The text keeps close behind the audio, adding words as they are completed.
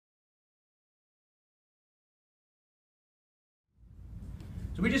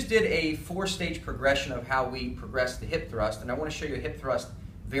So we just did a 4-stage progression of how we progress the hip thrust, and I want to show you a hip thrust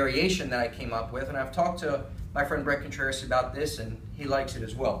variation that I came up with, and I've talked to my friend Brett Contreras about this, and he likes it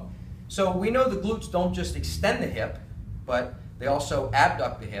as well. So we know the glutes don't just extend the hip, but they also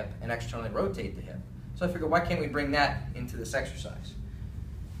abduct the hip and externally rotate the hip. So I figured, why can't we bring that into this exercise?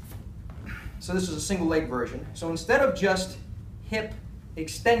 So this is a single leg version. So instead of just hip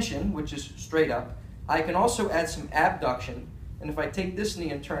extension, which is straight up, I can also add some abduction. And if I take this knee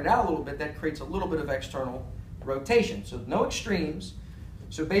and turn it out a little bit, that creates a little bit of external rotation. So no extremes.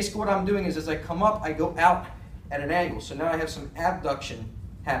 So basically what I'm doing is as I come up, I go out at an angle. So now I have some abduction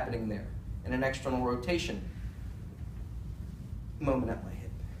happening there and an external rotation moment at my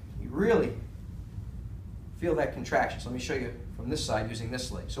hip. You really feel that contraction. So let me show you from this side using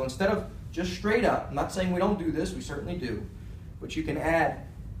this leg. So instead of just straight up, I'm not saying we don't do this, we certainly do, but you can add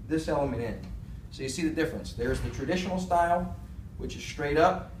this element in. So you see the difference. There's the traditional style, which is straight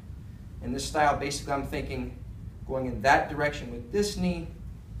up, and this style, basically I'm thinking going in that direction with this knee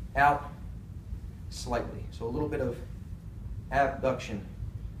out slightly. So a little bit of abduction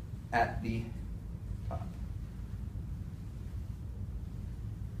at the top.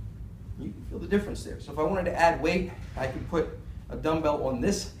 You can feel the difference there. So if I wanted to add weight, I could put a dumbbell on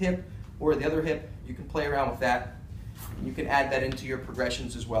this hip or the other hip. You can play around with that. You can add that into your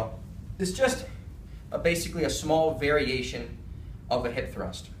progressions as well. It's just basically a small variation of a hip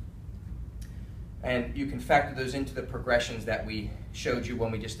thrust. And you can factor those into the progressions that we showed you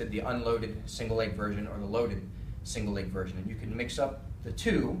when we just did the unloaded single leg version or the loaded single leg version. And you can mix up the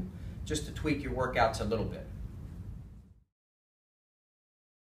two just to tweak your workouts a little bit.